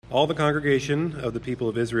All the congregation of the people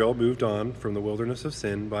of Israel moved on from the wilderness of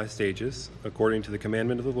Sin by stages, according to the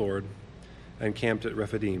commandment of the Lord, and camped at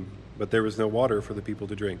Rephidim. But there was no water for the people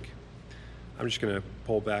to drink. I'm just going to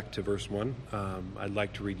pull back to verse 1. I'd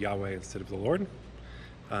like to read Yahweh instead of the Lord.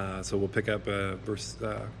 So we'll pick up verse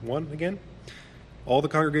 1 again. All the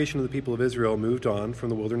congregation of the people of Israel moved on from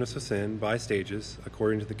the wilderness of Sin by stages,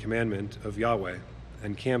 according to the commandment of Yahweh,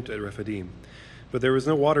 and camped at Rephidim. But there was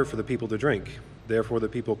no water for the people to drink. Therefore the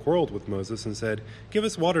people quarreled with Moses and said, "Give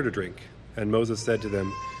us water to drink." And Moses said to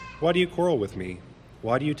them, "Why do you quarrel with me?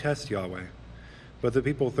 Why do you test Yahweh?" But the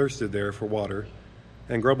people thirsted there for water,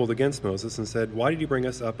 and grumbled against Moses and said, "Why did you bring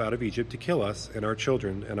us up out of Egypt to kill us and our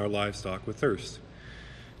children and our livestock with thirst?"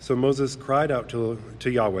 So Moses cried out to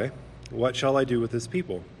Yahweh, "What shall I do with this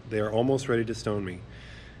people? They are almost ready to stone me."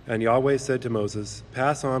 And Yahweh said to Moses,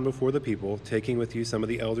 "Pass on before the people, taking with you some of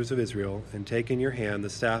the elders of Israel, and take in your hand the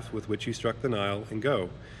staff with which you struck the Nile, and go.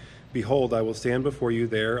 Behold, I will stand before you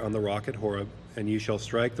there on the rock at Horeb, and you shall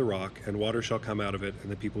strike the rock, and water shall come out of it,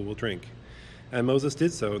 and the people will drink." And Moses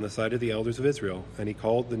did so in the sight of the elders of Israel, and he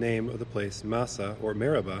called the name of the place Massah, or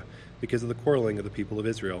Meribah, because of the quarreling of the people of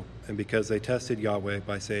Israel, and because they tested Yahweh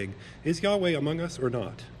by saying, "Is Yahweh among us or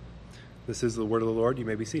not?" This is the word of the Lord. You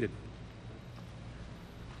may be seated.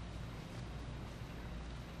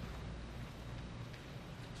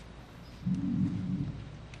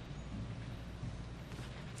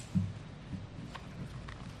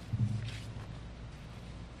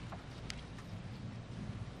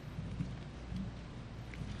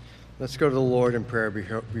 Let's go to the Lord in prayer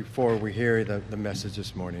before we hear the message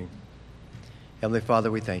this morning. Heavenly Father,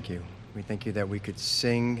 we thank you. We thank you that we could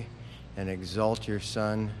sing and exalt your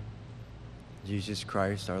Son, Jesus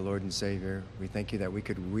Christ, our Lord and Savior. We thank you that we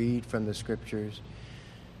could read from the Scriptures.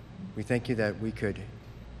 We thank you that we could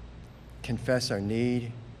confess our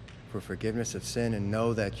need for forgiveness of sin and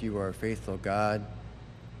know that you are a faithful God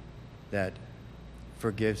that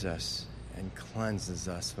forgives us and cleanses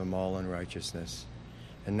us from all unrighteousness.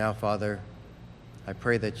 And now, Father, I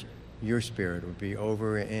pray that your Spirit would be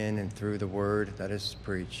over, in, and through the word that is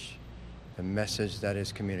preached, the message that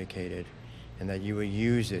is communicated, and that you will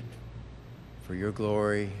use it for your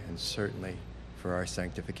glory and certainly for our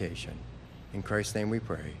sanctification. In Christ's name we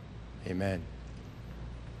pray. Amen.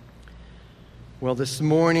 Well, this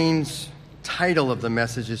morning's title of the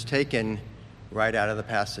message is taken right out of the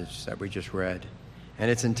passage that we just read.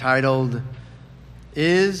 And it's entitled,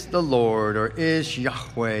 "Is the Lord, or is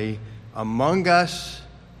Yahweh among us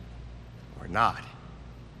or not?"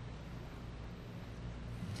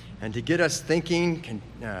 And to get us thinking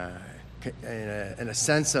in a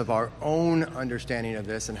sense of our own understanding of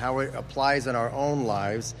this and how it applies in our own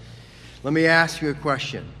lives, let me ask you a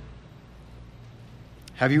question.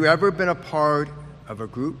 Have you ever been a part of a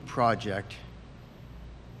group project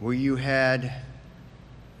where you had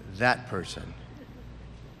that person?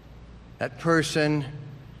 That person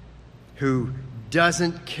who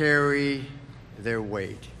doesn't carry their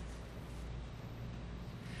weight.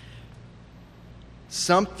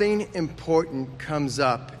 Something important comes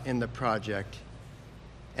up in the project,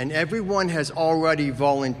 and everyone has already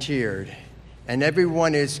volunteered, and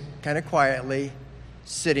everyone is kind of quietly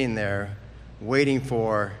sitting there waiting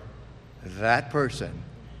for that person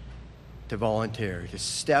to volunteer, to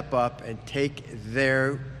step up and take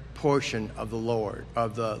their portion of the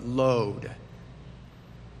load,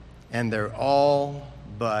 and they're all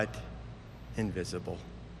but invisible.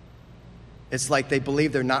 It's like they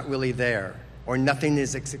believe they're not really there, or nothing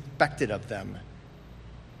is expected of them.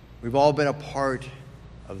 We've all been a part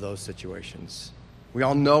of those situations. We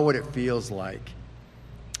all know what it feels like.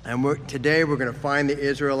 And today we're going to find the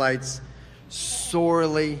Israelites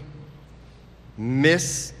sorely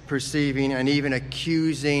misperceiving and even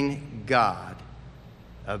accusing God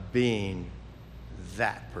of being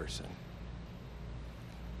that person.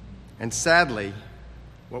 And sadly,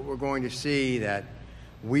 what we're going to see that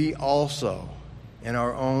we also, in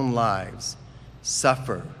our own lives,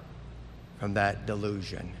 suffer from that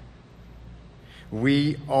delusion.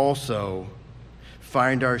 We also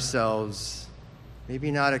find ourselves,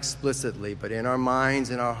 maybe not explicitly, but in our minds,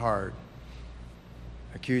 in our heart,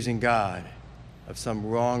 accusing God of some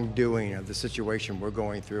wrongdoing of the situation we're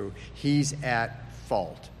going through. He's at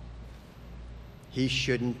fault. He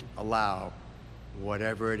shouldn't allow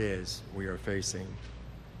whatever it is we are facing.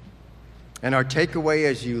 And our takeaway,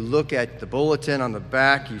 as you look at the bulletin on the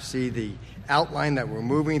back, you see the outline that we're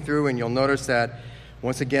moving through, and you'll notice that,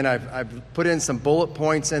 once again, I've put in some bullet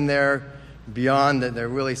points in there beyond that. They're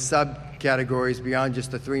really subcategories beyond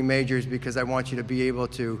just the three majors, because I want you to be able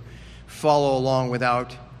to follow along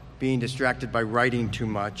without being distracted by writing too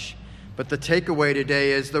much. But the takeaway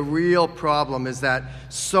today is the real problem is that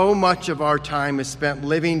so much of our time is spent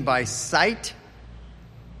living by sight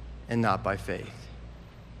and not by faith.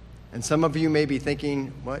 And some of you may be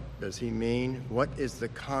thinking, what does he mean? What is the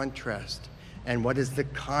contrast? And what is the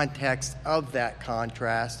context of that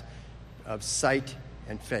contrast of sight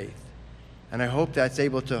and faith? And I hope that's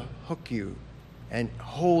able to hook you and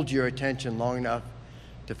hold your attention long enough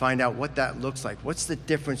to find out what that looks like. What's the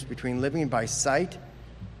difference between living by sight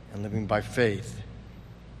and living by faith?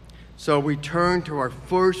 So we turn to our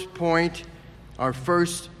first point, our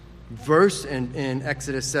first verse in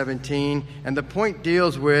Exodus 17, and the point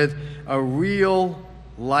deals with a real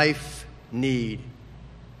life need.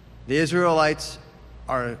 The Israelites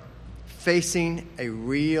are facing a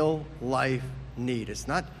real life need. It's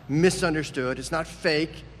not misunderstood, it's not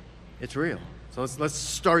fake, it's real. So let's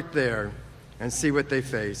start there and see what they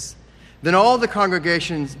face. Then all the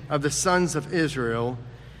congregations of the sons of Israel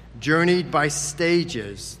journeyed by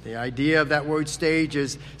stages. The idea of that word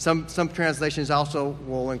stages, some translations also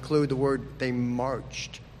will include the word they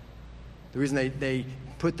marched. The reason they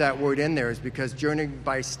put that word in there is because journeying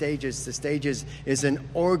by stages, the stages is an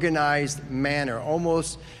organized manner,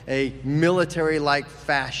 almost a military-like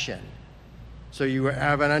fashion. So you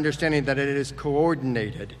have an understanding that it is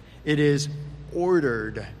coordinated, it is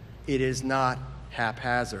ordered, it is not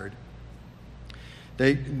haphazard.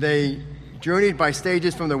 They journeyed by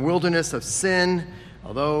stages from the wilderness of sin.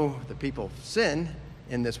 Although the people sin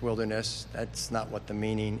in this wilderness, that's not what the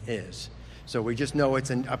meaning is. So we just know it's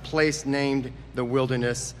a place named the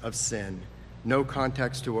wilderness of sin. No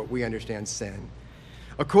context to what we understand sin.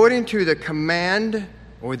 According to the command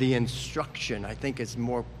or the instruction, I think it's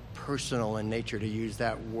more personal in nature to use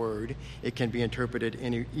that word. It can be interpreted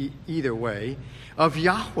in either way, of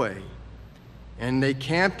Yahweh. And they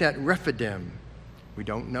camped at Rephidim. We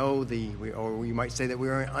don't know or we might say that we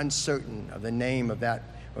are uncertain of the name of that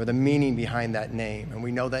or the meaning behind that name. And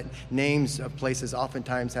we know that names of places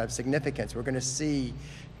oftentimes have significance. We're going to see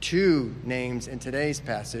two names in today's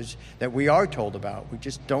passage that we are told about. We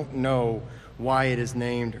just don't know why it is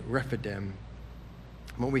named Rephidim.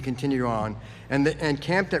 But we continue on. And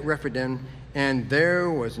camped at Rephidim, and there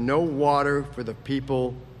was no water for the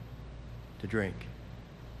people to drink.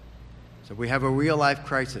 So we have a real-life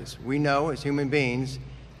crisis. We know, as human beings,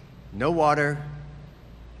 no water,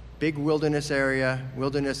 big wilderness area.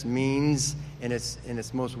 Wilderness means, in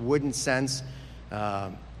its most wooden sense,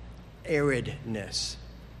 aridness.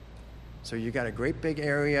 So you got a great big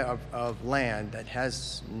area of land that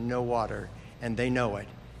has no water, and they know it.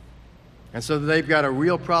 And so they've got a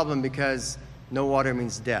real problem because no water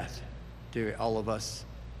means death to all of us.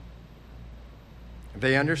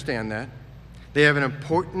 They understand that. They have an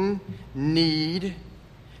important need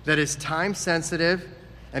that is time sensitive.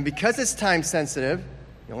 And because it's time sensitive,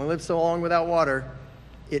 you only live so long without water,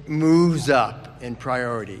 it moves up in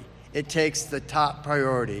priority. It takes the top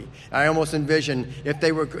priority. I almost envision if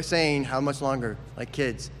they were saying, how much longer? Like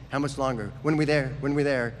kids, how much longer? When are we there? When are we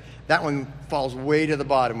there? That one falls way to the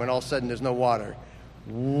bottom when all of a sudden there's no water.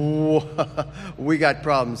 We got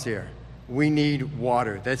problems here. We need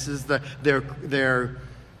water. This is their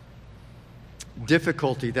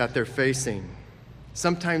difficulty that they're facing.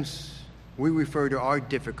 Sometimes we refer to our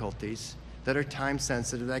difficulties that are time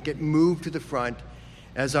sensitive, that get moved to the front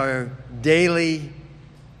as our daily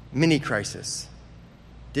mini crisis.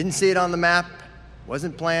 Didn't see it on the map,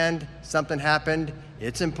 wasn't planned, something happened,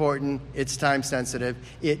 it's important, it's time sensitive.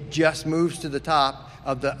 It just moves to the top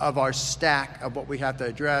of our stack of what we have to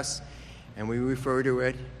address, and we refer to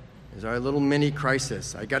it as our little mini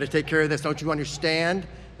crisis. I got to take care of this, don't you understand?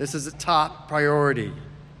 This is a top priority.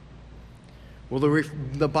 Well,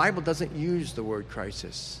 the Bible doesn't use the word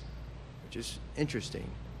crisis, which is interesting.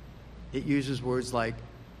 It uses words like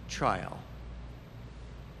trial.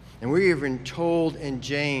 And we're even told in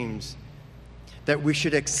James that we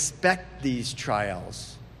should expect these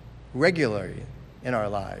trials regularly in our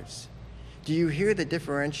lives. Do you hear the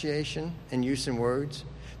differentiation in use in words?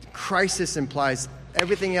 Crisis implies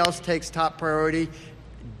everything else takes top priority.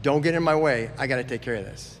 Don't get in my way. I got to take care of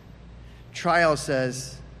this. Trial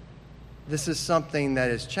says this is something that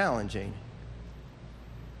is challenging,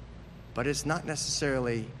 but it's not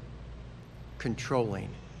necessarily controlling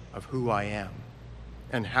of who I am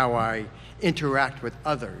and how I interact with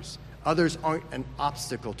others. Others aren't an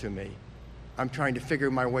obstacle to me. I'm trying to figure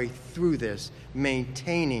my way through this,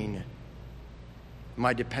 maintaining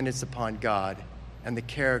my dependence upon God and the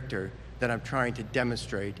character that I'm trying to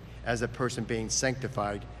demonstrate as a person being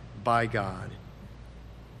sanctified by God.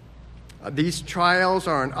 These trials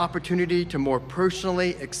are an opportunity to more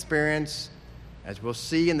personally experience, as we'll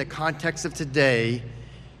see in the context of today,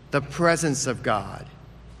 the presence of God.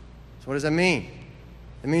 So what does that mean?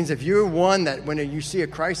 It means if you're one that when you see a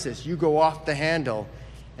crisis, you go off the handle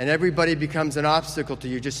and everybody becomes an obstacle to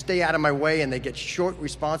you, just stay out of my way, and they get short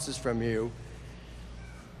responses from you,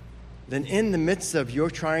 then in the midst of your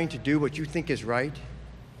trying to do what you think is right,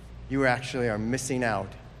 you actually are missing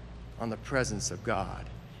out on the presence of God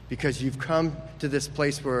because you've come to this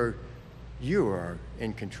place where you are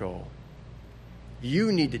in control.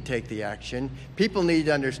 You need to take the action. People need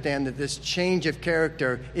to understand that this change of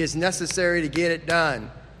character is necessary to get it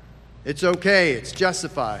done. It's okay. It's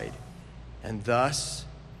justified. And thus,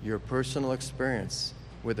 your personal experience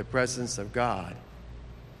with the presence of God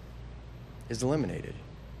is eliminated.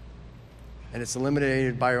 And it's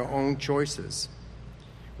eliminated by our own choices.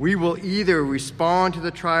 We will either respond to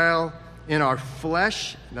the trial in our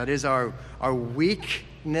flesh, that is our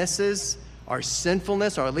weaknesses, our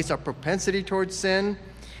sinfulness, or at least our propensity towards sin,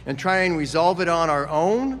 and try and resolve it on our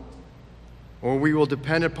own, or we will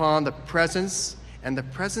depend upon the presence, and the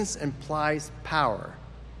presence implies power.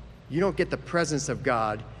 You don't get the presence of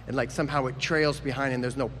God and like somehow it trails behind and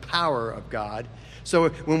there's no power of God. So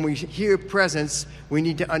when we hear presence, we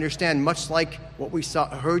need to understand, much like what we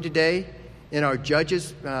heard today in our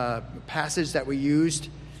Judges passage that we used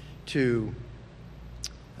to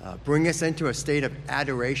bring us into a state of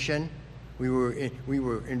adoration. We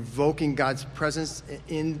were invoking God's presence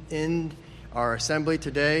in our assembly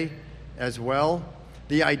today as well.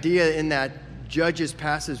 The idea in that Judges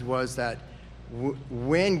passage was that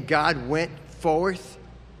when God went forth,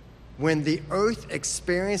 when the earth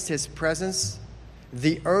experienced his presence,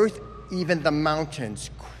 the earth, even the mountains,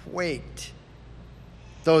 quaked.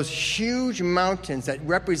 Those huge mountains that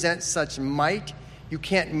represent such might, you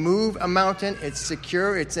can't move a mountain. It's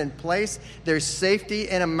secure. It's in place. There's safety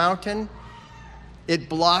in a mountain. It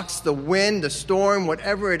blocks the wind, the storm,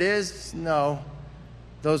 whatever it is. No,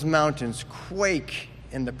 those mountains quake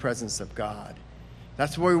in the presence of God.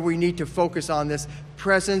 That's where we need to focus on this.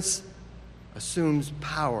 Presence assumes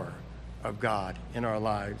power of God in our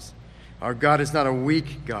lives. Our God is not a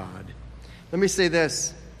weak God. Let me say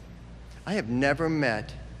this. I have never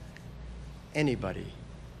met anybody,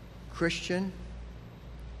 Christian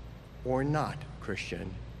or not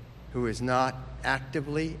Christian, who is not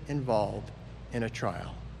actively involved in a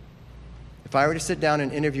trial. If I were to sit down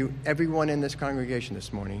and interview everyone in this congregation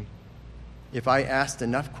this morning, if I asked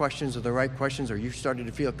enough questions or the right questions, or you started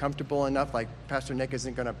to feel comfortable enough, like Pastor Nick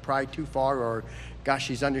isn't going to pry too far, or gosh,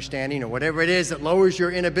 he's understanding, or whatever it is that lowers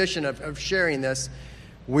your inhibition of sharing this,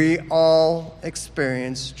 we all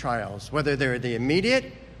experience trials, whether they're the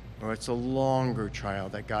immediate or it's a longer trial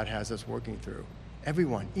that God has us working through.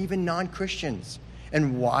 Everyone, even non-Christians.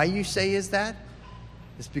 And why you say is that?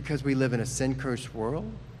 It's because we live in a sin-cursed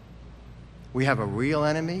world. We have a real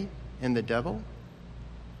enemy in the devil,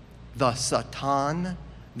 the Satan,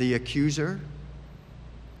 the accuser,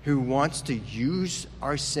 who wants to use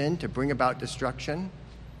our sin to bring about destruction.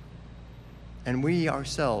 And we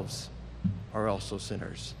ourselves are also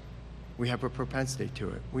sinners. We have a propensity to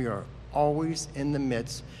it. We are always in the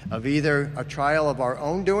midst of either a trial of our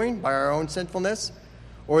own doing by our own sinfulness,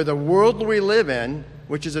 or the world we live in,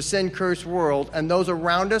 which is a sin-cursed world, and those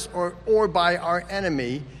around us, or by our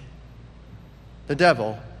enemy, the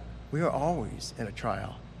devil. We are always in a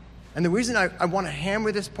trial. And the reason I want to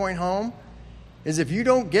hammer this point home is if you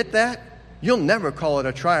don't get that, you'll never call it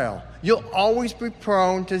a trial. You'll always be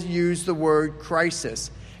prone to use the word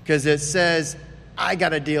crisis, because it says, I got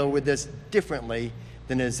to deal with this differently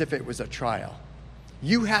than as if it was a trial.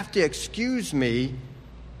 You have to excuse me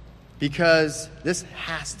because this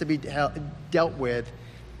has to be dealt with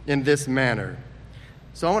in this manner.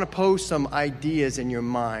 So I want to pose some ideas in your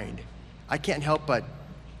mind. I can't help but,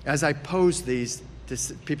 as I pose these,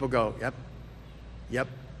 people go, yep, yep,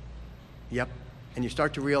 yep. And you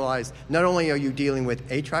start to realize not only are you dealing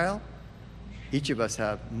with a trial, each of us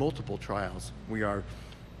have multiple trials we are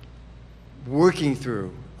working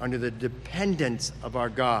through under the dependence of our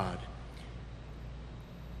God.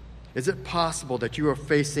 Is it possible that you are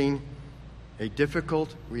facing a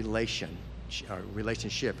difficult relationship,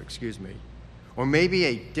 or maybe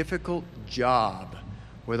a difficult job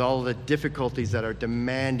with all the difficulties that are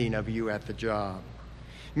demanding of you at the job?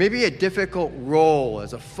 Maybe a difficult role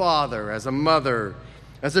as a father, as a mother,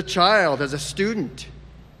 as a child, as a student,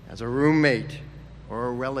 as a roommate, or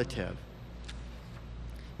a relative.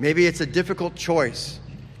 Maybe it's a difficult choice.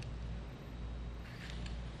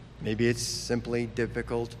 Maybe it's simply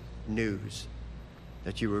difficult news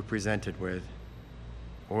that you were presented with,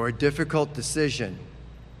 or a difficult decision,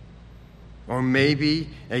 or maybe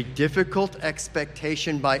a difficult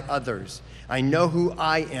expectation by others. I know who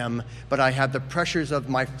I am, but I have the pressures of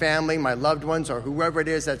my family, my loved ones, or whoever it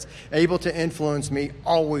is that's able to influence me,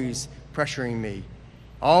 always pressuring me,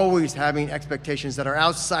 always having expectations that are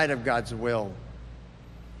outside of God's will.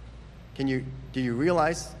 Do you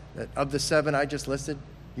realize that of the 7 I just listed,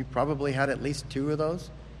 you probably had at least 2 of those?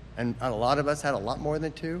 And a lot of us had a lot more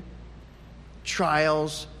than 2.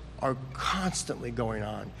 Trials are constantly going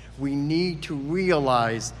on. We need to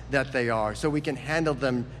realize that they are so we can handle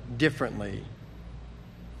them differently.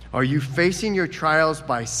 Are you facing your trials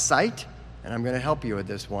by sight? And I'm going to help you with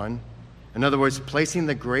this one. In other words, placing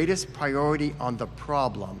the greatest priority on the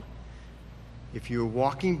problem. If you're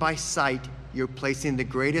walking by sight, you're placing the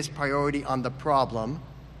greatest priority on the problem.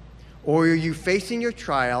 Or are you facing your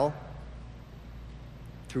trial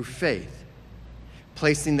through faith,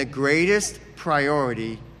 placing the greatest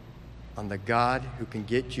priority on the God who can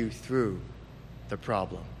get you through the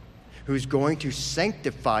problem, who's going to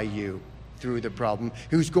sanctify you through the problem,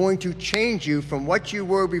 who's going to change you from what you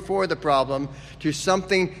were before the problem to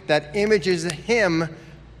something that images him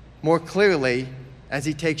more clearly as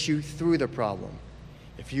he takes you through the problem.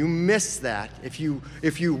 If you miss that, if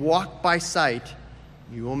you walk by sight,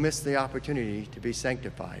 you will miss the opportunity to be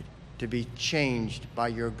sanctified, to be changed by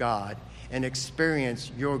your God, and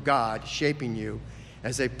experience your God shaping you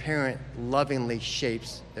as a parent lovingly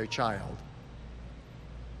shapes their child.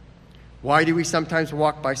 Why do we sometimes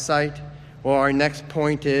walk by sight? Well, our next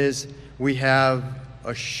point is we have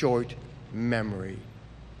a short memory.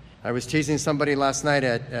 I was teasing somebody last night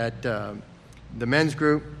at the men's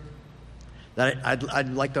group that I'd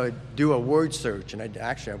like to do a word search, and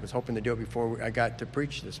I was hoping to do it before I got to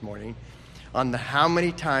preach this morning, on how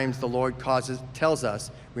many times the Lord tells us,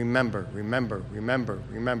 remember, remember, remember,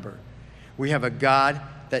 remember. We have a God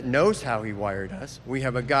that knows how he wired us. We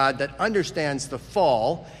have a God that understands the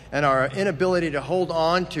fall and our inability to hold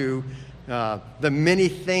on to the many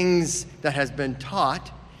things that has been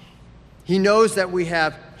taught. He knows that we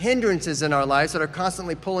have hindrances in our lives that are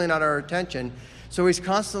constantly pulling at our attention. So he's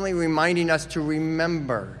constantly reminding us to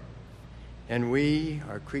remember. And we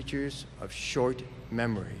are creatures of short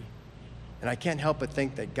memory. And I can't help but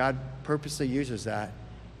think that God purposely uses that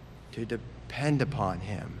to depend upon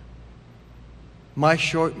him. My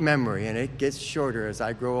short memory, and it gets shorter as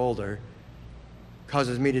I grow older,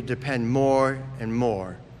 causes me to depend more and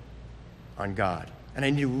more on God. And I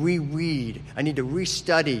need to reread. I need to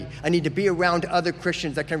restudy. I need to be around other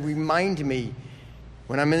Christians that can remind me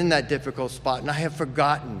when I'm in that difficult spot and I have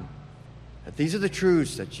forgotten. That these are the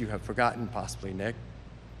truths that you have forgotten, possibly, Nick.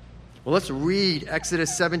 Well, let's read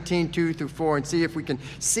Exodus 17, 2 through 4, and see if we can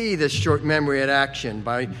see this short memory at action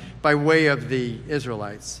by way of the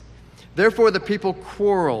Israelites. Therefore, the people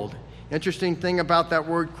quarreled. Interesting thing about that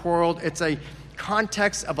word quarreled, it's a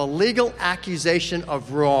context of a legal accusation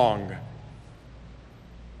of wrong.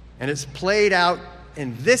 And it's played out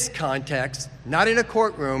in this context, not in a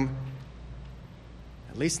courtroom,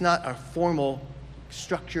 at least not a formal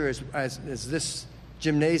structure as this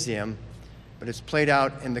gymnasium, but it's played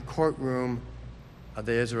out in the courtroom of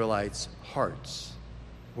the Israelites' hearts.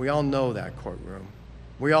 We all know that courtroom.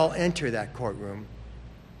 We all enter that courtroom.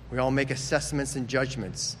 We all make assessments and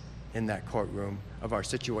judgments in that courtroom of our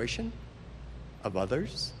situation, of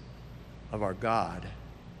others, of our God.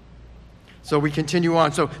 So we continue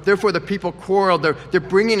on. So therefore the people quarreled. They're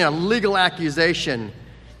bringing a legal accusation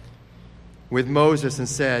with Moses and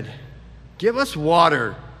said, "Give us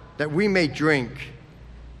water that we may drink."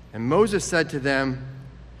 And Moses said to them,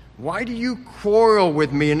 "Why do you quarrel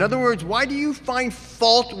with me?" In other words, why do you find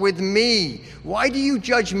fault with me? Why do you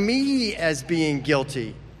judge me as being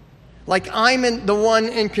guilty? Like I'm the one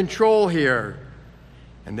in control here.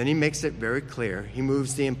 And then he makes it very clear. He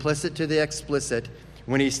moves the implicit to the explicit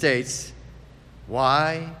when he states,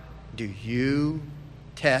 "Why do you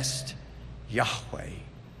test Yahweh,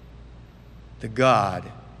 the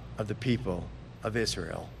God of the people of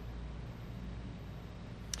Israel?"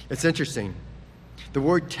 It's interesting. The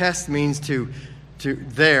word test means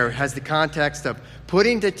has the context of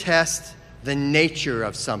putting to test the nature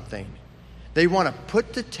of something. They want to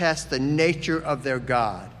put to test the nature of their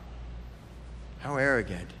God. How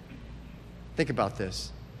arrogant. Think about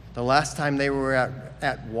this. The last time they were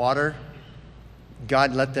at water,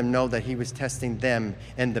 God let them know that he was testing them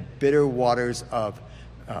in the bitter waters of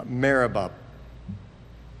Meribah.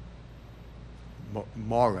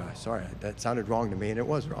 Marah. Sorry, that sounded wrong to me, and it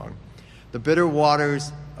was wrong. The bitter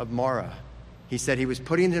waters of Marah. He said he was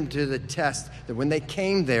putting them to the test, that when they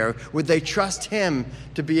came there, would they trust him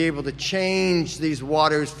to be able to change these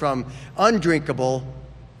waters from undrinkable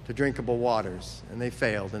to drinkable waters? And they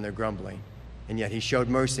failed, and they're grumbling. And yet he showed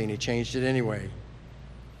mercy and he changed it anyway.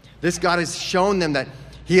 This God has shown them that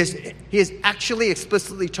he has actually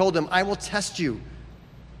explicitly told them, I will test you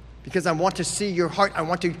because I want to see your heart.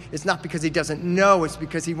 It's not because he doesn't know, it's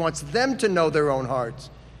because he wants them to know their own hearts.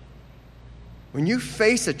 When you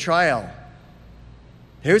face a trial,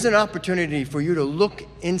 here's an opportunity for you to look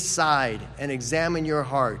inside and examine your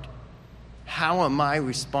heart. How am I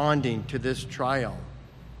responding to this trial?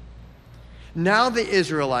 Now the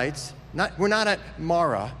Israelites, we're not at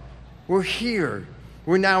Marah, we're here.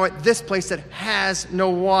 We're now at this place that has no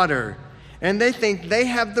water. And they think they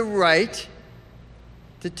have the right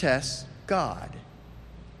to test God.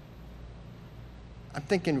 I'm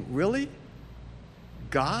thinking, really?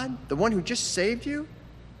 God? The one who just saved you?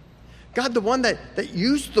 God, the one that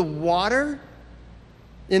used the water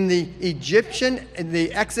in the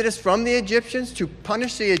Exodus from the Egyptians to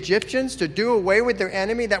punish the Egyptians, to do away with their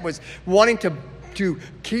enemy that was wanting to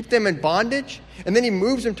keep them in bondage. And then he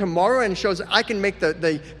moves them to Marah and shows, I can make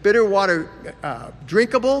the bitter water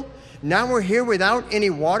drinkable. Now we're here without any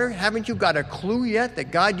water. Haven't you got a clue yet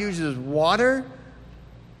that God uses water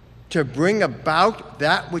to bring about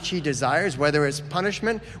that which he desires, whether it's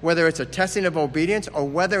punishment, whether it's a testing of obedience, or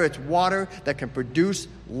whether it's water that can produce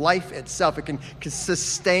life itself? It can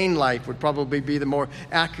sustain life, would probably be the more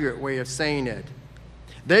accurate way of saying it.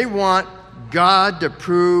 They want God to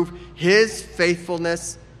prove his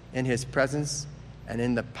faithfulness in his presence and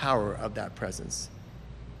in the power of that presence.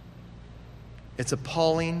 It's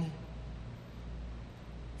appalling,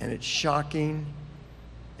 and it's shocking,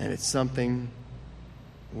 and it's something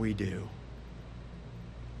we do.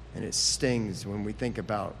 And it stings when we think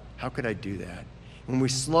about, how could I do that? When we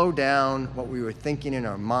slow down what we were thinking in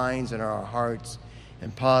our minds and our hearts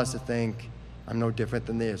and pause to think, I'm no different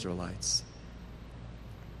than the Israelites.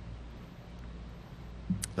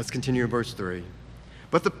 Let's continue in verse 3.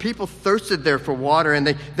 But the people thirsted there for water, and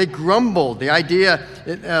they grumbled. The idea,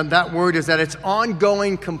 that word is that it's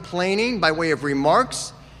ongoing complaining by way of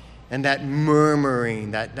remarks, and that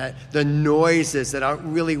murmuring, that the noises that aren't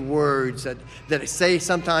really words, that say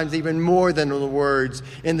sometimes even more than the words,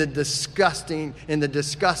 in the disgust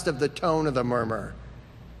of the tone of the murmur.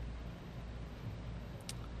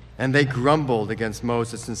 And they grumbled against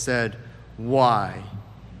Moses and said, why?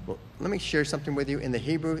 Well, let me share something with you. In the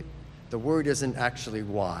Hebrew, the word isn't actually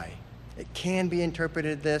why. It can be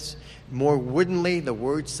interpreted this. More woodenly, the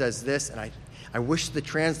word says this, and I wish the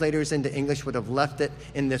translators into English would have left it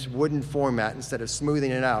in this wooden format instead of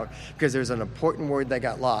smoothing it out, because there's an important word that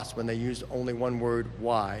got lost when they used only one word,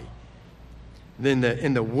 why. Then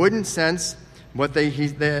in the wooden sense, what the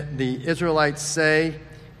Israelites say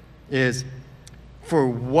is, for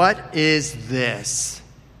what is this?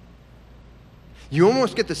 You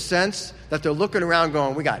almost get the sense that they're looking around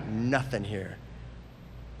going, we got nothing here.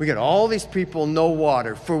 We got all these people, no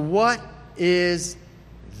water. For what is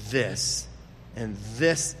this? And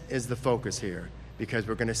this is the focus here, because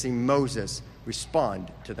we're going to see Moses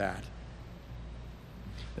respond to that.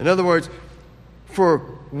 In other words, for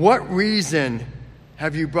what reason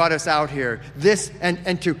have you brought us out here? This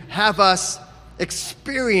and to have us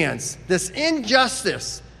experience this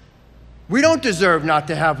injustice. We don't deserve not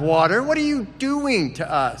to have water. What are you doing to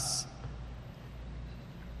us?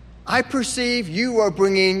 I perceive you are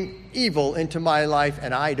bringing evil into my life,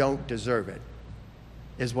 and I don't deserve it,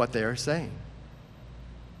 is what they are saying.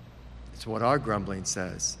 It's what our grumbling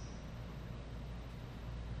says.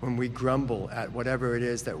 When we grumble at whatever it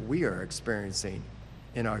is that we are experiencing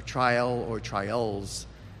in our trial or trials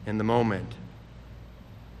in the moment.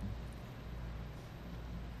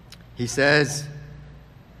 He says,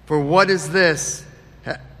 for what is this?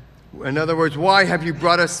 In other words, why have you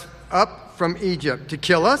brought us up from Egypt? To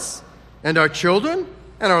kill us and our children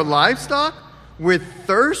and our livestock with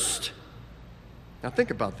thirst? Now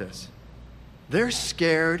think about this. They're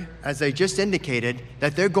scared, as they just indicated,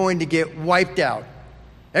 that they're going to get wiped out.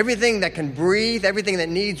 Everything that can breathe, everything that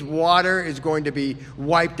needs water is going to be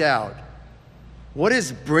wiped out. What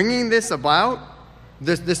is bringing this about?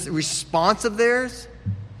 This response of theirs?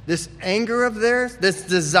 This anger of theirs? This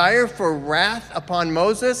desire for wrath upon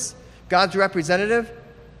Moses, God's representative?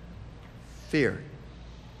 Fear.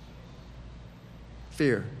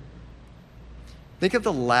 Fear. Think of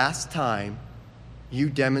the last time you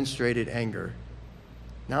demonstrated anger.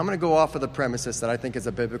 Now I'm going to go off of the premises that I think is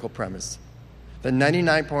a biblical premise. That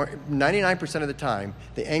 99% of the time,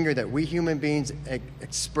 the anger that we human beings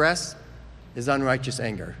express is unrighteous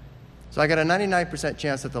anger. So I got a 99%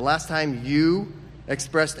 chance that the last time you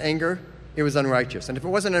expressed anger, it was unrighteous. And if it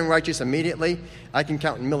wasn't unrighteous immediately, I can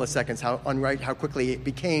count in milliseconds how quickly it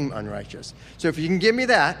became unrighteous. So if you can give me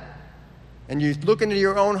that, and you look into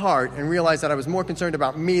your own heart and realize that I was more concerned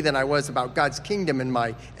about me than I was about God's kingdom in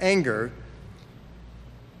my anger,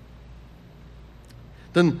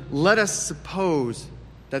 then let us suppose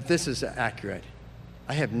that this is accurate.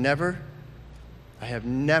 I have never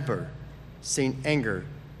seen anger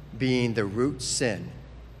being the root sin.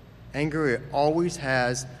 Anger always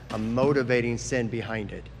has a motivating sin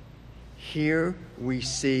behind it. Here we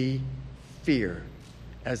see fear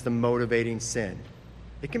as the motivating sin.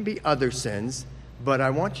 It can be other sins, but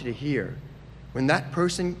I want you to hear, when that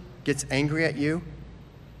person gets angry at you,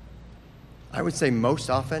 I would say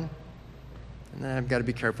most often, and I've got to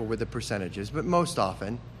be careful with the percentages, but most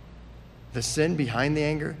often, the sin behind the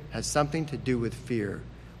anger has something to do with fear.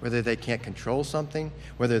 Whether they can't control something,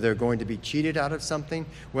 whether they're going to be cheated out of something,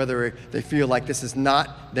 whether they feel like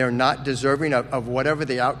they're not deserving of whatever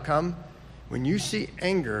the outcome. When you see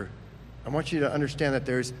anger, I want you to understand that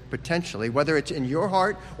there's potentially, whether it's in your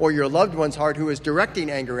heart or your loved one's heart who is directing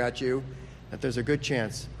anger at you, that there's a good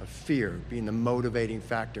chance of fear being the motivating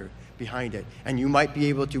factor behind it. And you might be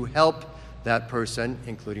able to help that person,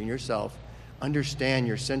 including yourself, understand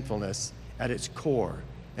your sinfulness at its core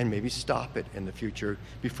and maybe stop it in the future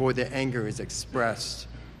before the anger is expressed.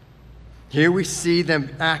 Here we see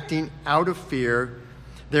them acting out of fear.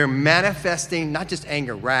 They're manifesting not just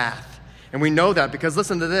anger, wrath. And we know that because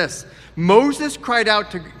listen to this. Moses cried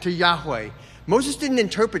out to Yahweh. Moses didn't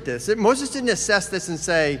interpret this. Moses didn't assess this and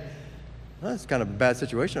say, well, that's kind of a bad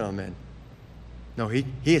situation I'm in. No, he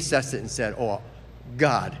assessed it and said, oh,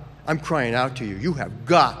 God, I'm crying out to you. You have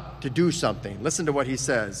got to do something. Listen to what he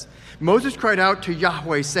says. Moses cried out to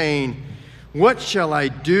Yahweh, saying, what shall I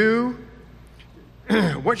do?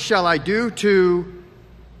 What shall I do to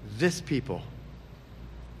this people?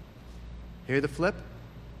 Hear the flip?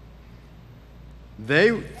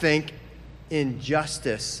 They think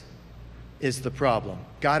injustice is the problem.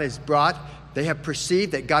 They have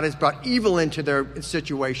perceived that God has brought evil into their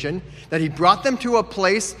situation, that he brought them to a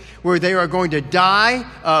place where they are going to die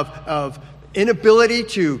of inability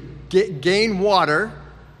to gain water.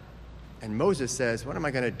 And Moses says, what am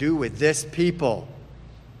I going to do with this people?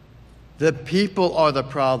 The people are the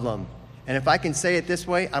problem. And if I can say it this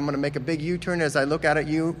way, I'm going to make a big U-turn as I look out at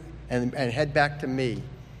you and head back to me.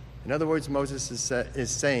 In other words, Moses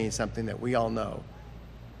is saying something that we all know.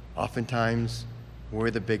 Oftentimes,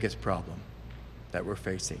 we're the biggest problem that we're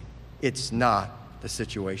facing. It's not the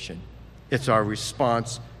situation. It's our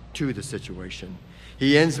response to the situation.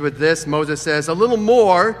 He ends with this. Moses says, a little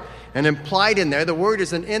more, and implied in there, the word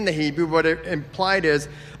isn't in the Hebrew, but it implied is,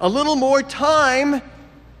 a little more time,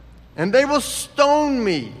 and they will stone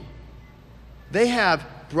me. They have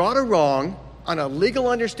brought a wrong on a legal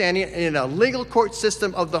understanding in a legal court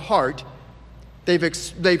system of the heart. They've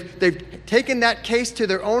taken that case to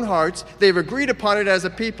their own hearts. They've agreed upon it as a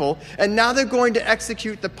people. And now they're going to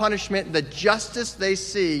execute the punishment, the justice they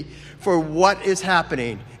see for what is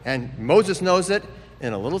happening. And Moses knows it.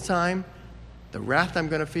 In a little time, the wrath I'm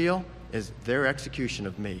going to feel is their execution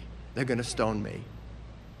of me. They're going to stone me.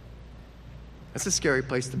 That's a scary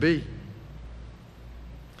place to be.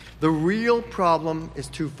 The real problem is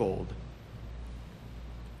twofold.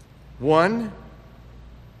 One,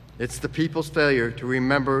 it's the people's failure to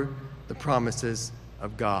remember the promises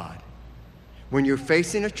of God. When you're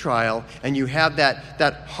facing a trial and you have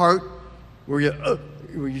that heart where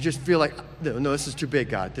you just feel like, no, this is too big,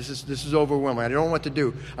 God. This is overwhelming. I don't know what to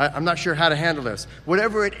do. I'm not sure how to handle this.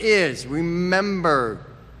 Whatever it is, remember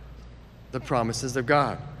the promises of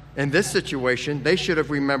God. In this situation, they should have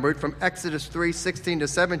remembered from Exodus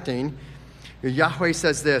 3:16-17. Yahweh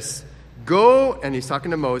says this, go, and he's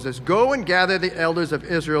talking to Moses, go and gather the elders of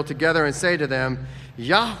Israel together and say to them,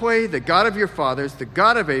 Yahweh, the God of your fathers, the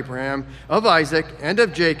God of Abraham, of Isaac, and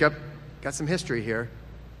of Jacob, got some history here,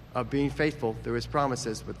 of being faithful through his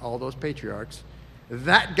promises with all those patriarchs.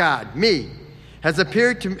 That God, me, has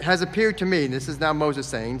appeared to me, and this is now Moses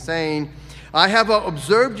saying, I have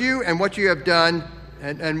observed you and what you have done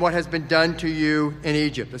and what has been done to you in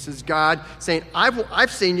Egypt. This is God saying,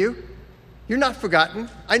 I've seen you. You're not forgotten.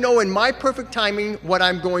 I know in my perfect timing what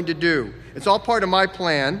I'm going to do. It's all part of my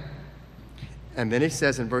plan. And then he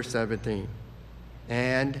says in verse 17,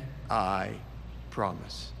 and I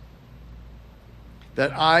promise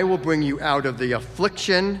that I will bring you out of the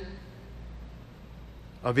affliction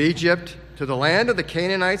of Egypt to the land of the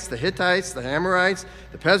Canaanites, the Hittites, the Amorites,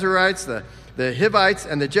 the Perizzites, the Hivites,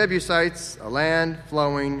 and the Jebusites, a land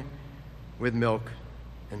flowing with milk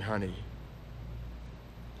and honey.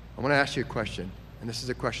 I want to ask you a question, and this is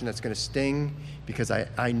a question that's going to sting because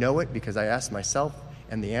I know it, because I asked myself,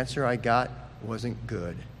 and the answer I got wasn't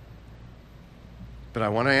good. But I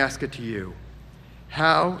want to ask it to you.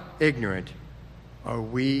 How ignorant are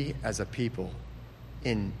we as a people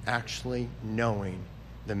in actually knowing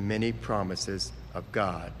the many promises of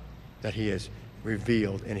God that he has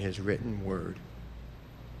revealed in his written word?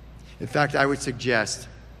 In fact, I would suggest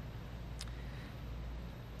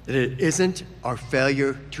that it isn't our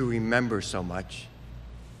failure to remember so much,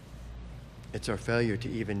 it's our failure to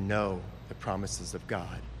even know the promises of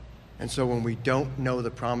God. And so when we don't know the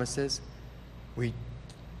promises, we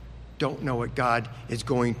don't know what God is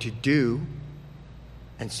going to do,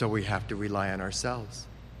 and so we have to rely on ourselves.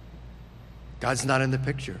 God's not in the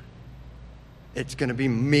picture. It's going to be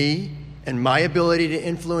me and my ability to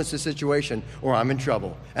influence the situation, or I'm in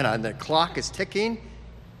trouble. And the clock is ticking.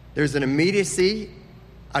 There's an immediacy.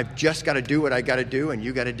 I've just got to do what I got to do, and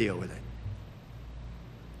you got to deal with it.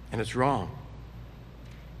 And it's wrong.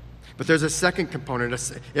 But there's a second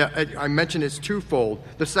component. I mentioned it's twofold.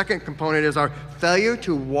 The second component is our failure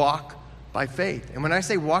to walk by faith. And when I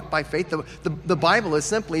say walk by faith, the Bible is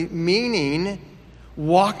simply meaning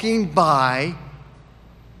walking by,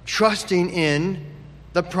 trusting in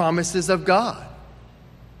the promises of God,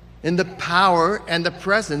 in the power and the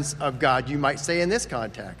presence of God, you might say in this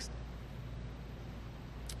context.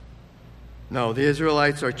 No, the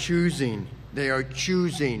Israelites are choosing. They are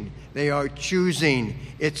choosing. They are choosing.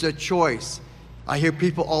 It's a choice. I hear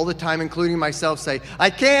people all the time, including myself, say, I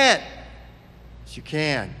can't. Yes, you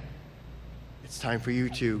can. It's time for you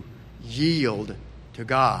to yield to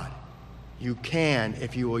God. You can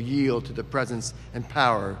if you will yield to the presence and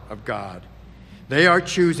power of God. They are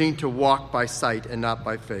choosing to walk by sight and not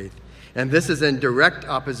by faith. And this is in direct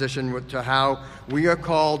opposition to how we are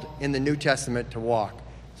called in the New Testament to walk.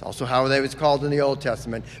 It's also how they was called in the Old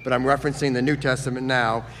Testament, but I'm referencing the New Testament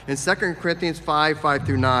now. In 2 Corinthians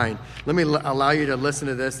 5:5-9, let me allow you to listen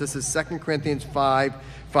to this. This is 2 Corinthians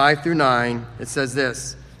 5:5-9. It says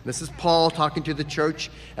this. This is Paul talking to the church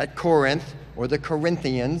at Corinth, or the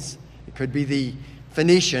Corinthians. It could be the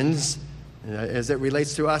Phoenicians, as it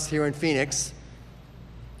relates to us here in Phoenix.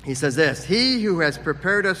 He says this, he who has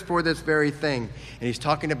prepared us for this very thing, and he's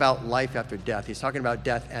talking about life after death. He's talking about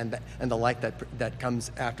death and the life that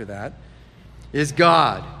comes after that, is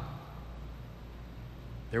God.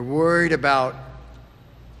 They're worried about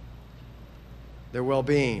their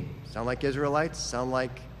well-being. Sound like Israelites? Sound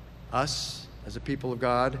like us as a people of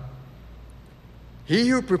God? He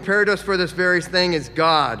who prepared us for this very thing is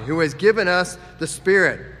God, who has given us the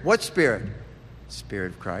Spirit. What Spirit?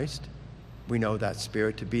 Spirit of Christ. We know that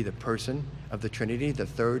Spirit to be the person of the Trinity, the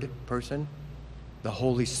third person, the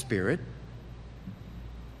Holy Spirit.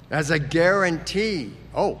 As a guarantee.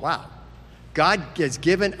 Oh, wow. God has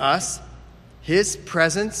given us his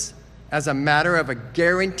presence as a matter of a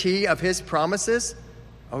guarantee of his promises.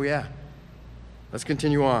 Oh, yeah. Let's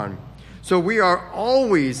continue on. So we are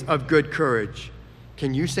always of good courage.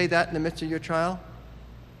 Can you say that in the midst of your trial?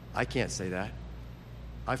 I can't say that.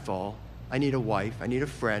 I fall. I need a wife. I need a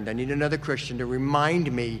friend. I need another Christian to remind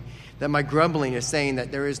me that my grumbling is saying that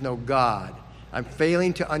there is no God. I'm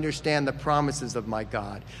failing to understand the promises of my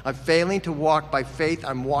God. I'm failing to walk by faith.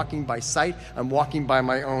 I'm walking by sight. I'm walking by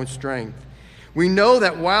my own strength. We know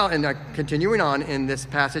that continuing on in this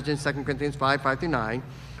passage in 2 Corinthians 5:5-9,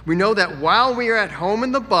 we know that while we are at home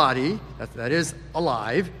in the body, that is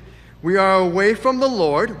alive, we are away from the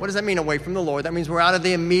Lord. What does that mean, away from the Lord? That means we're out of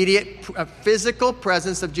the immediate physical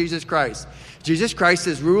presence of Jesus Christ. Jesus Christ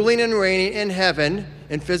is ruling and reigning in heaven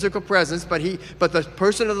in physical presence, but the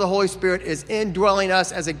person of the Holy Spirit is indwelling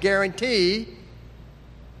us as a guarantee.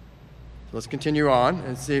 So let's continue on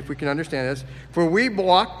and see if we can understand this. For we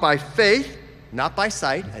walk by faith, not by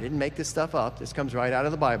sight. I didn't make this stuff up. This comes right out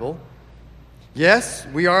of the Bible. Yes,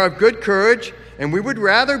 we are of good courage, and we would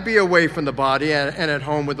rather be away from the body and at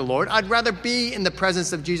home with the Lord. I'd rather be in the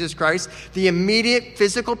presence of Jesus Christ, the immediate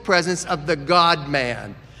physical presence of the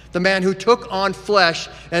God-man, the man who took on flesh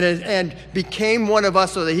and became one of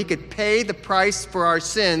us so that he could pay the price for our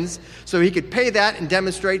sins, so he could pay that and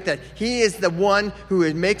demonstrate that he is the one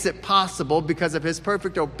who makes it possible because of his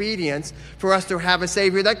perfect obedience for us to have a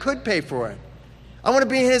Savior that could pay for it. I want to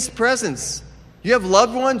be in his presence. You have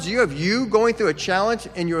loved ones, you have you going through a challenge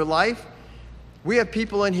in your life. We have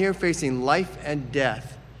people in here facing life and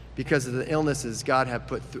death because of the illnesses God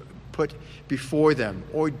have put before them,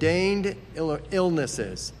 ordained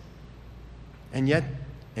illnesses. And yet,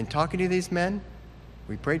 in talking to these men,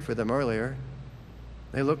 we prayed for them earlier,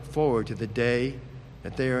 they look forward to the day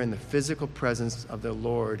that they are in the physical presence of their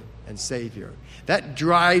Lord and Savior. That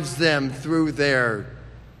drives them through their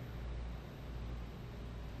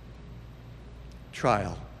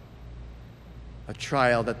trial, a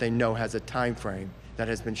trial that they know has a time frame that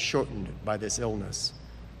has been shortened by this illness.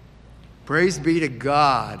 Praise be to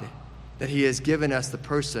God that he has given us the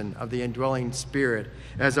person of the indwelling Spirit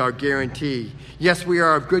as our guarantee. Yes, we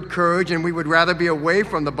are of good courage, and we would rather be away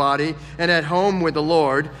from the body and at home with the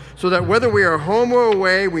Lord, so that whether we are home or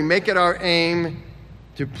away, we make it our aim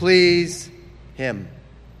to please him,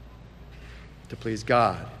 to please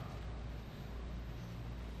God.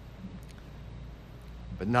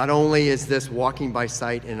 But not only is this walking by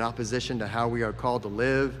sight in opposition to how we are called to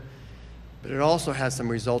live, but it also has some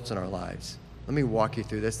results in our lives. Let me walk you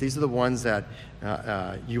through this. These are the ones that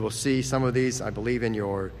you will see. Some of these, I believe, in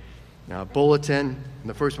your bulletin. And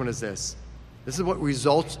the first one is this. This is what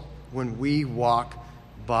results when we walk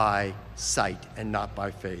by sight and not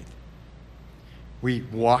by faith. We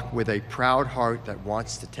walk with a proud heart that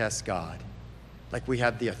wants to test God, like we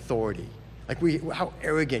have the authority. How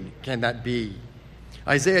arrogant can that be?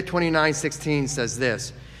 Isaiah 29:16 says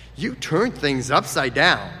this, "You turn things upside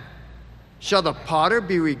down. Shall the potter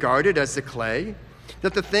be regarded as the clay,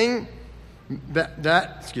 that the thing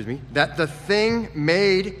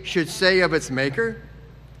made should say of its maker,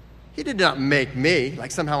 he did not make me, like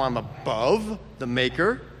somehow I'm above the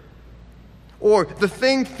maker? Or the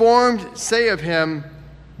thing formed say of him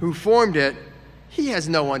who formed it, he has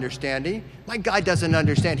no understanding." My God doesn't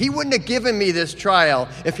understand. He wouldn't have given me this trial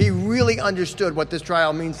if he really understood what this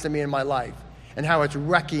trial means to me in my life and how it's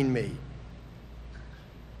wrecking me.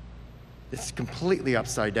 It's completely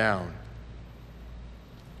upside down.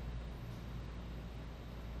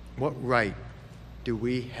 What right do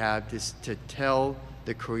we have to tell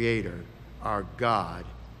the Creator, our God,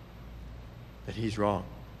 that he's wrong?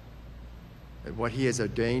 That what he has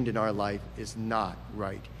ordained in our life is not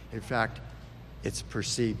right. In fact, it's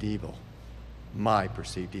perceived evil. My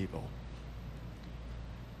perceived evil.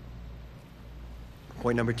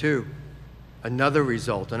 Point number 2. Another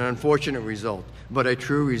result, an unfortunate result, but a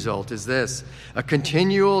true result is this: a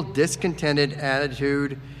continual discontented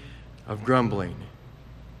attitude of grumbling.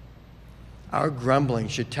 Our grumbling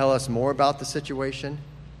should tell us more about the situation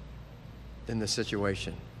than the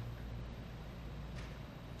situation.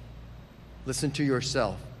 Listen to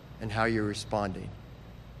yourself and how you're responding.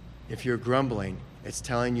 If you're grumbling, it's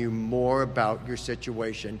telling you more about your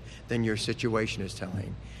situation than your situation is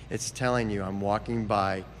telling. It's telling you, I'm walking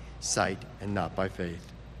by sight and not by faith.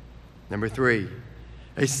 Number 3,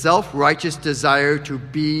 a self-righteous desire to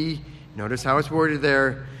be, notice how it's worded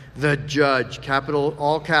there, the judge,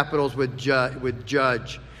 all capitals with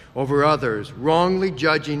judge, over others, wrongly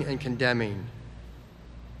judging and condemning.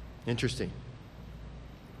 Interesting.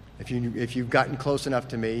 If you've gotten close enough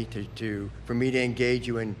to me for me to engage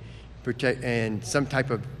you in some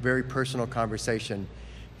type of very personal conversation,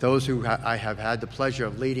 those who I have had the pleasure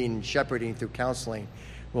of leading and shepherding through counseling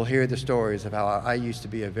will hear the stories of how I used to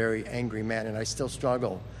be a very angry man, and I still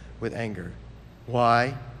struggle with anger.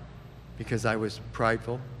 Why? Because I was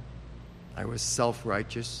prideful. I was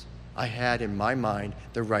self-righteous. I had in my mind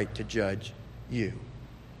the right to judge you.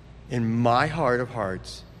 In my heart of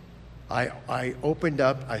hearts, I opened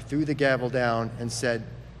up, I threw the gavel down and said,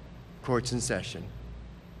 "Court's in session.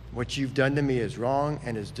 What you've done to me is wrong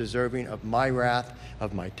and is deserving of my wrath,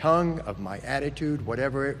 of my tongue, of my attitude,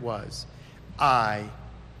 whatever it was. I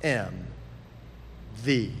am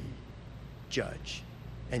the judge,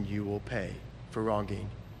 and you will pay for wronging."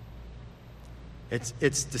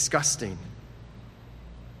 It's disgusting.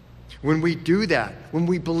 When we do that, when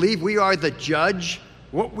we believe we are the judge,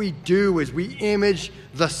 what we do is we image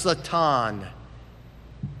the Satan,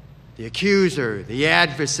 the accuser, the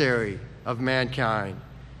adversary of mankind.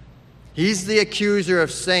 He's the accuser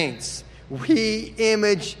of saints. We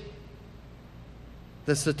image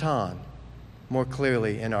the Satan more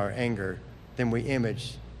clearly in our anger than we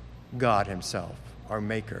image God himself, our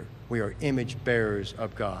maker. We are image bearers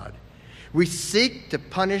of God. We seek to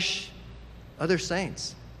punish other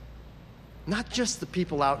saints. Not just the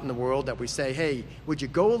people out in the world that we say, "Hey, would you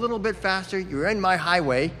go a little bit faster? You're in my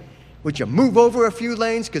highway. Would you move over a few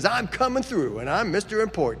lanes? Because I'm coming through and I'm Mr.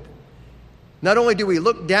 Important." Not only do we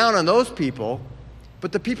look down on those people,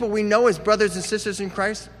 but the people we know as brothers and sisters in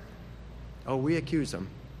Christ, we accuse them.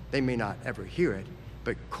 They may not ever hear it,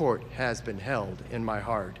 but court has been held in my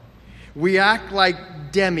heart. We act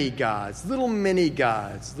like demigods, little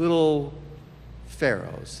mini-gods, little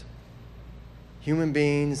pharaohs. Human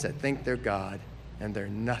beings that think they're God, and they're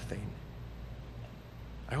nothing.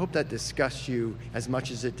 I hope that disgusts you as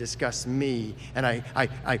much as it disgusts me. And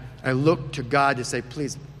I look to God to say,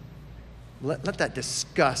 please, let that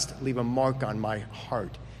disgust leave a mark on my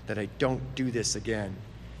heart that I don't do this again.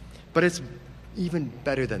 But it's even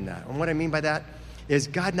better than that. And what I mean by that is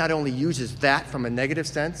God not only uses that from a negative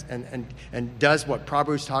sense and does what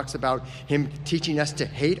Proverbs talks about, him teaching us to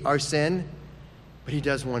hate our sin, but But he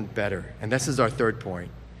does one better. And this is our third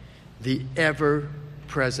point. The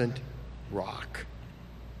ever-present rock.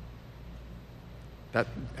 That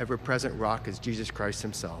ever-present rock is Jesus Christ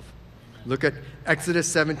himself. Look at Exodus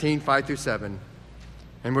 17, 5 through 7.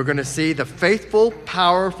 And we're going to see the faithful,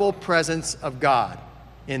 powerful presence of God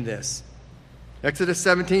in this. Exodus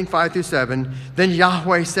 17, 5 through 7. Then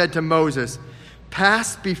Yahweh said to Moses,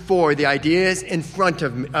 pass before. The idea is in front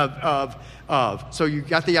of. So you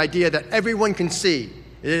got the idea that everyone can see.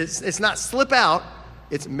 It's not slip out,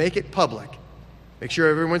 it's make it public. Make sure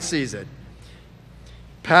everyone sees it.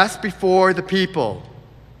 Pass before the people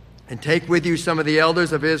and take with you some of the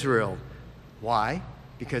elders of Israel. Why?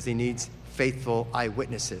 Because he needs faithful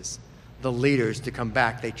eyewitnesses, the leaders to come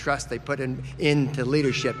back. They trust, they put into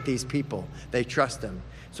leadership these people. They trust them.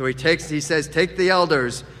 So he says, take the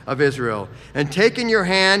elders of Israel and take in your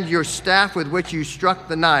hand your staff with which you struck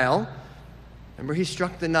the Nile. Remember, he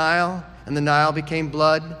struck the Nile and the Nile became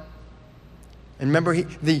blood. And remember,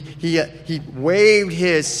 he waved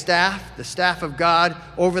his staff, the staff of God,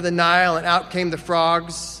 over the Nile, and out came the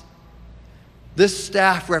frogs. This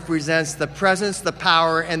staff represents the presence, the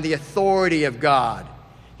power, and the authority of God.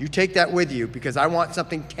 You take that with you because I want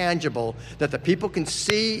something tangible that the people can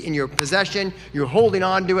see in your possession. You're holding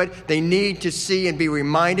on to it. They need to see and be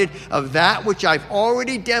reminded of that which I've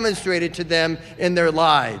already demonstrated to them in their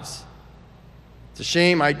lives. It's a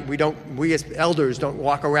shame we as elders don't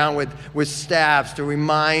walk around with staffs to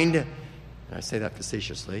remind, and I say that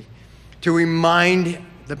facetiously, to remind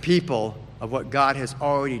the people of what God has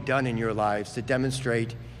already done in your lives, to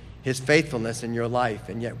demonstrate his faithfulness in your life,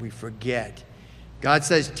 and yet we forget. God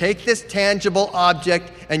says, take this tangible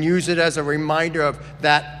object and use it as a reminder of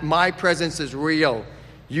that my presence is real.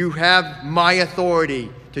 You have my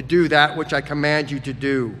authority to do that which I command you to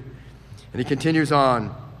do. And he continues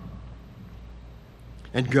on.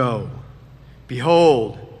 And go.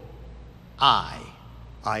 Behold, I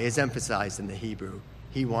is emphasized in the Hebrew.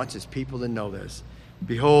 He wants his people to know this.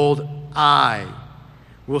 Behold, I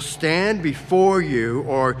will stand before you,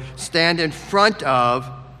 or stand in front of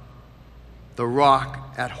the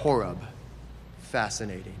rock at Horeb.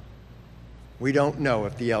 Fascinating. We don't know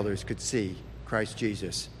if the elders could see Christ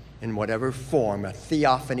Jesus in whatever form, a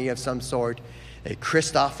theophany of some sort, a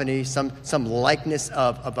Christophany, some likeness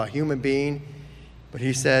of a human being. But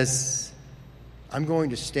he says, I'm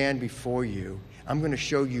going to stand before you. I'm going to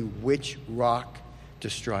show you which rock to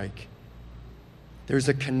strike. There's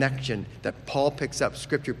a connection that Paul picks up,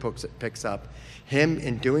 Scripture picks up. Him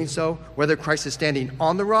in doing so, whether Christ is standing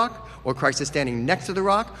on the rock or Christ is standing next to the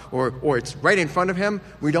rock or it's right in front of him,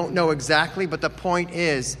 we don't know exactly. But the point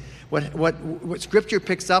is, what Scripture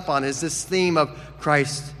picks up on is this theme of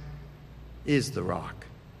Christ is the rock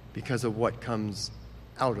because of what comes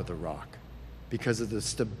out of the rock, because of the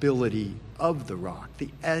stability of the rock, the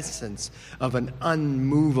essence of an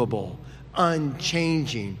unmovable,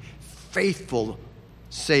 unchanging, faithful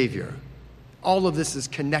Savior. All of this is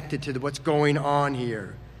connected to what's going on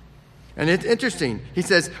here. And it's interesting. He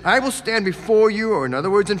says, I will stand before you, or in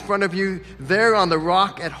other words, in front of you, there on the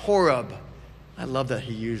rock at Horeb. I love that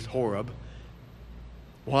he used Horeb.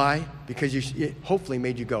 Why? Because it hopefully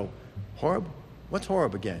made you go, Horeb? What's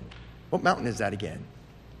Horeb again? What mountain is that again?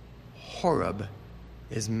 Horeb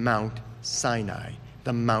is Mount Sinai,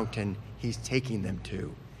 the mountain he's taking them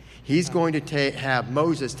to. He's going to have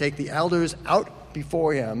Moses take the elders out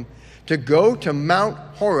before him to go to Mount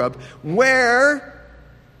Horeb, where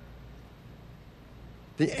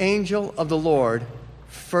the angel of the Lord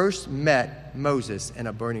first met Moses in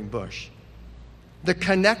a burning bush. The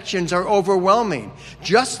connections are overwhelming.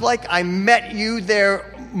 Just like I met you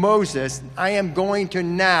there, Moses, I am going to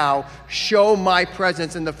now show my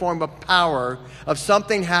presence in the form of power of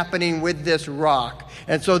something happening with this rock.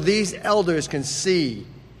 And so these elders can see,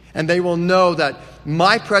 and they will know that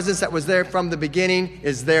my presence that was there from the beginning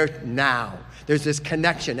is there now. There's this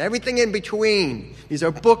connection. Everything in between. These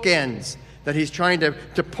are bookends that he's trying to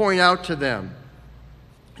point out to them.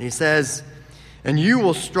 And he says, and you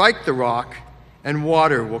will strike the rock, and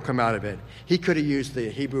water will come out of it. He could have used the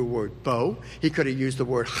Hebrew word bo. He could have used the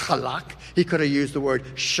word halak. He could have used the word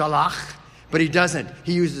shalach. But he doesn't.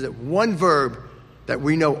 He uses it one verb that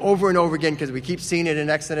we know over and over again because we keep seeing it in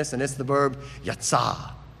Exodus, and it's the verb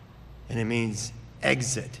yatzah. And it means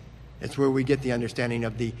exit. It's where we get the understanding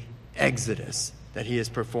of the exodus that he is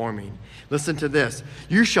performing. Listen to this.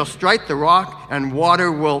 You shall strike the rock, and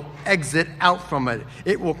water will exit out from it.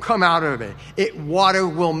 It will come out of it. Water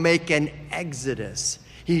will make an exodus.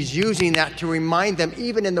 He's using that to remind them,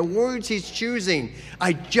 even in the words he's choosing,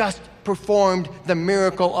 I just performed the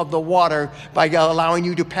miracle of the water by allowing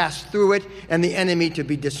you to pass through it and the enemy to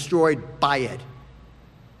be destroyed by it.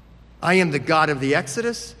 I am the God of the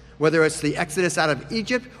Exodus, whether it's the Exodus out of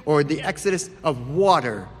Egypt or the Exodus of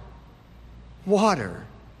water. Water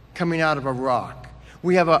coming out of a rock.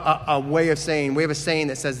 We have we have a saying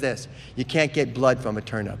that says this: you can't get blood from a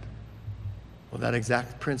turnip. Well, that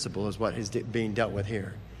exact principle is what is being dealt with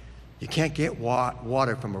here. You can't get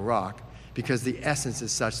water from a rock because the essence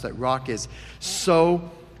is such that rock is so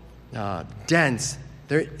dense,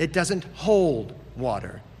 it doesn't hold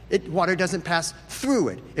water. Water doesn't pass through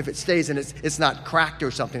it if it stays and it's not cracked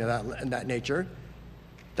or something of that nature.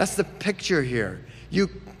 That's the picture here. You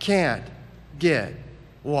can't get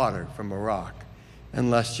water from a rock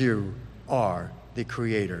unless you are the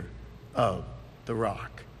creator of the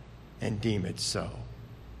rock and deem it so.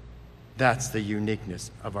 That's the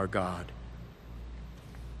uniqueness of our God.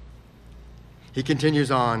 He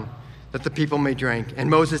continues on, that the people may drink. And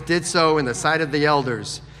Moses did so in the sight of the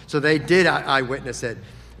elders. So they did eyewitness it.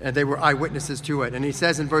 And they were eyewitnesses to it. And he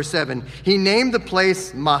says in verse 7, he named the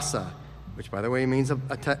place Massa, which, by the way, means a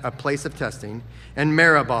place of testing, and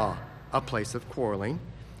Meribah, a place of quarreling.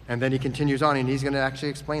 And then he continues on, and he's going to actually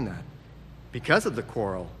explain that. Because of the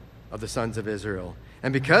quarrel of the sons of Israel,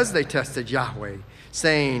 and because they tested Yahweh,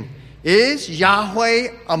 saying, is Yahweh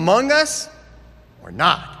among us or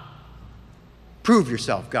not? Prove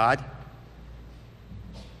yourself, God.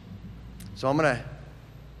 So I'm going to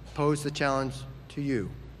pose the challenge to you,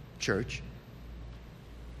 church.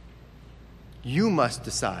 You must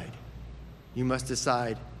decide. You must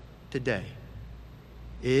decide today.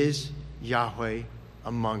 Is Yahweh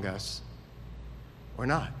among us or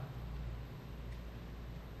not?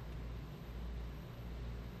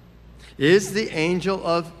 Is the angel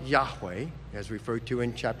of Yahweh, as referred to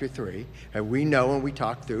in chapter 3, and we know and we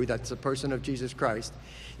talk through, that's the person of Jesus Christ,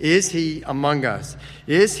 is he among us?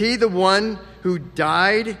 Is he the one who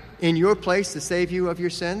died in your place to save you of your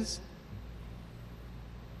sins?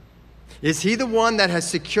 Is he the one that has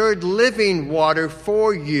secured living water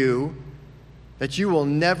for you, that you will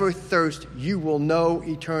never thirst, you will know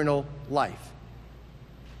eternal life?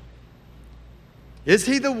 Is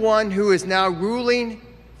he the one who is now ruling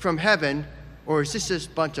from heaven, or is this just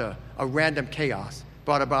a bunch of random chaos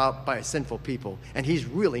brought about by a sinful people, and he's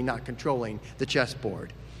really not controlling the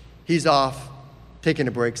chessboard? He's off taking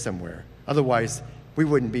a break somewhere. Otherwise, we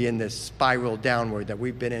wouldn't be in this spiral downward that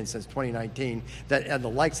we've been in since 2019, that at the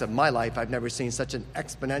likes of my life, I've never seen such an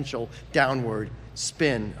exponential downward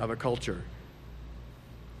spin of a culture.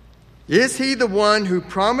 Is he the one who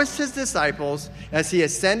promised his disciples as he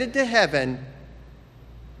ascended to heaven,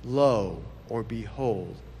 lo, or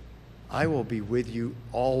behold, I will be with you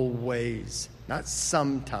always, not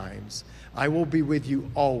sometimes. I will be with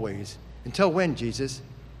you always. Until when, Jesus?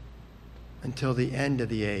 Until the end of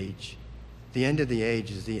the age. The end of the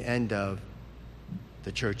age is the end of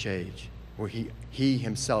the church age, where he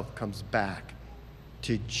himself comes back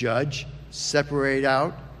to judge, separate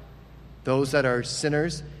out those that are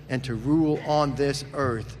sinners, and to rule on this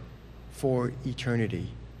earth for eternity.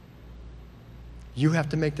 You have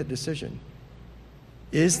to make the decision.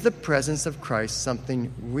 Is the presence of Christ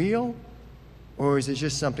something real, or is it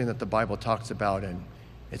just something that the Bible talks about and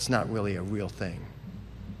it's not really a real thing?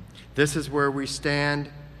 This is where we stand.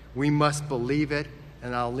 We must believe it,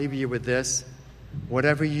 and I'll leave you with this.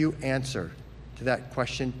 Whatever you answer to that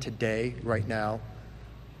question today, right now,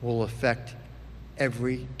 will affect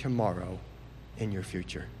every tomorrow in your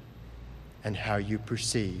future and how you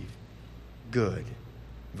perceive good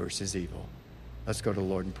versus evil. Let's go to the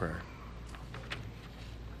Lord in prayer.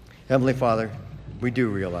 Heavenly Father, we do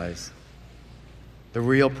realize the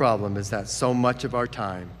real problem is that so much of our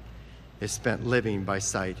time is spent living by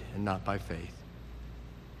sight and not by faith.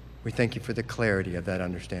 We thank you for the clarity of that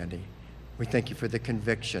understanding. We thank you for the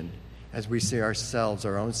conviction as we see ourselves,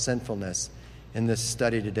 our own sinfulness, in this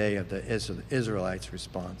study today of the Israelites'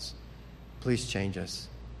 response. Please change us.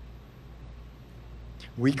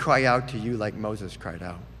 We cry out to you like Moses cried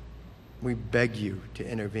out. We beg you to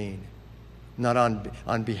intervene. Not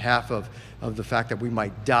on behalf of the fact that we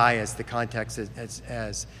might die, as the context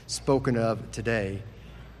as spoken of today,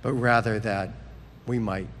 but rather that we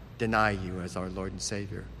might deny you as our Lord and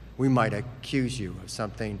Savior. We might accuse you of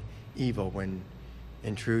something evil when,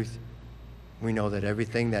 in truth, we know that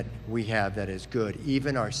everything that we have that is good,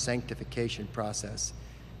 even our sanctification process,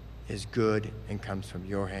 is good and comes from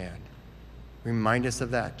your hand. Remind us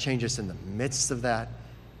of that. Change us in the midst of that.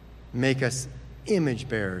 Make us image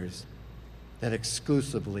bearers that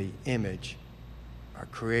exclusively image our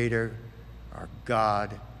Creator, our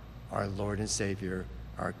God, our Lord and Savior,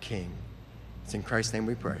 our King. It's in Christ's name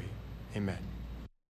we pray. Amen.